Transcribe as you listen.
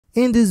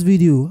In this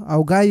video,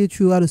 I'll guide you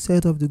through how to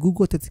set up the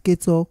Google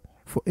Authenticator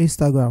for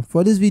Instagram.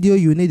 For this video,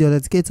 you need the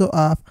Authenticator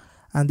app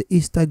and the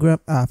Instagram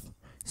app.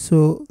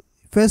 So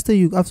first thing,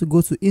 you have to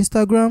go to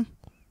Instagram,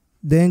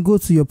 then go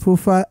to your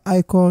profile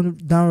icon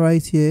down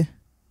right here,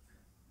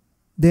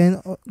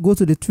 then go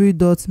to the three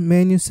dots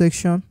menu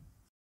section,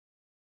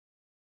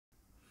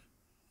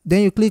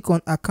 then you click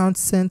on Account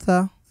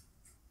Center,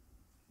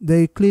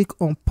 then you click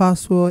on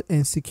Password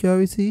and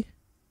Security,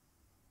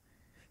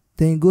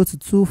 then you go to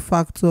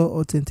two-factor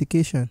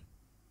authentication,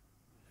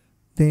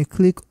 then you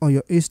click on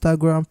your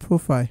Instagram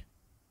profile.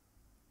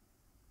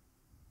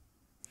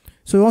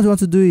 So what you want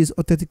to do is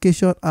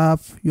authentication app.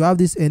 You have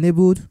this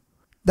enabled.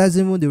 That's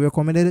even the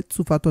recommended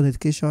two-factor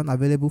authentication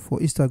available for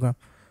Instagram.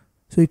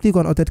 So you click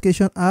on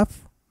authentication app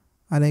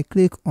and then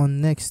click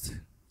on next.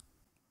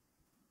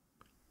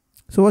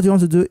 So what you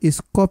want to do is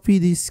copy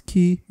this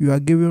key you are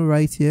given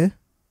right here.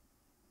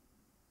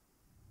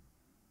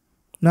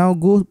 Now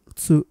go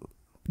to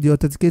the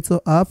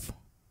Authenticator app,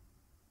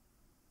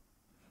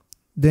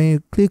 then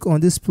you click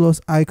on this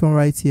plus icon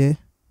right here,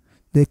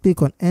 then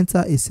click on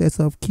enter a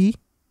setup key,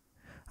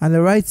 and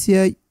then right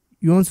here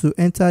you want to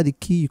enter the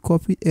key you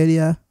copied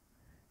earlier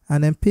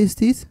and then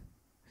paste it.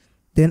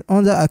 Then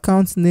under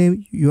account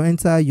name you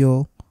enter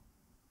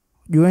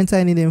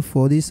any name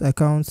for this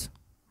account.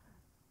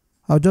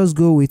 I'll just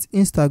go with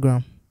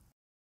Instagram.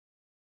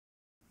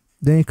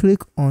 Then you click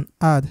on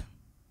add.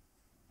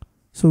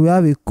 So we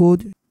have a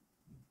code.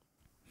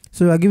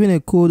 So we are given a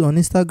code on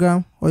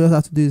Instagram. All you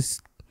have to do is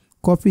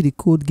copy the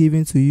code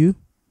given to you.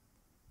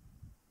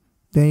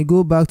 Then you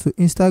go back to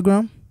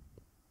Instagram.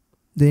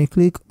 Then you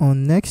click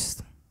on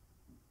next.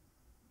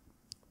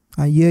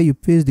 And here you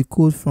paste the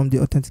code from the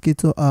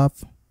Authenticator app.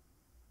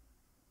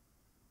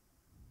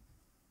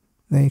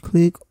 Then you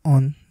click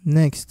on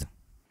next.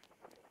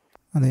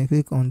 And then you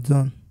click on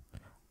done.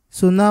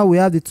 So now we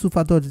have the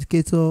two-factor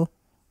authenticator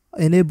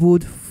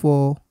enabled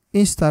for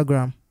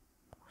Instagram.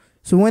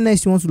 So when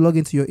next you want to log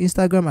into your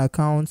Instagram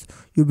account,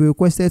 you'll be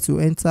requested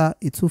to enter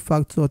a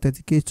two-factor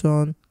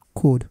authentication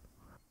code.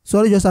 So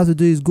all you just have to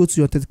do is go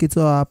to your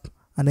Authenticator app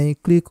and then you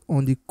click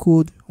on the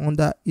code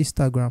under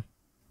Instagram.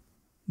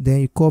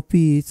 Then you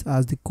copy it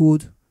as the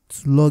code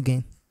to log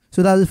in.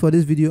 So that's it for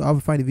this video. I hope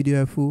you find the video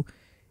helpful.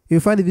 If you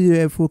find the video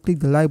helpful, click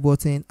the like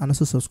button and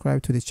also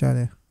subscribe to the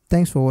channel.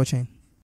 Thanks for watching.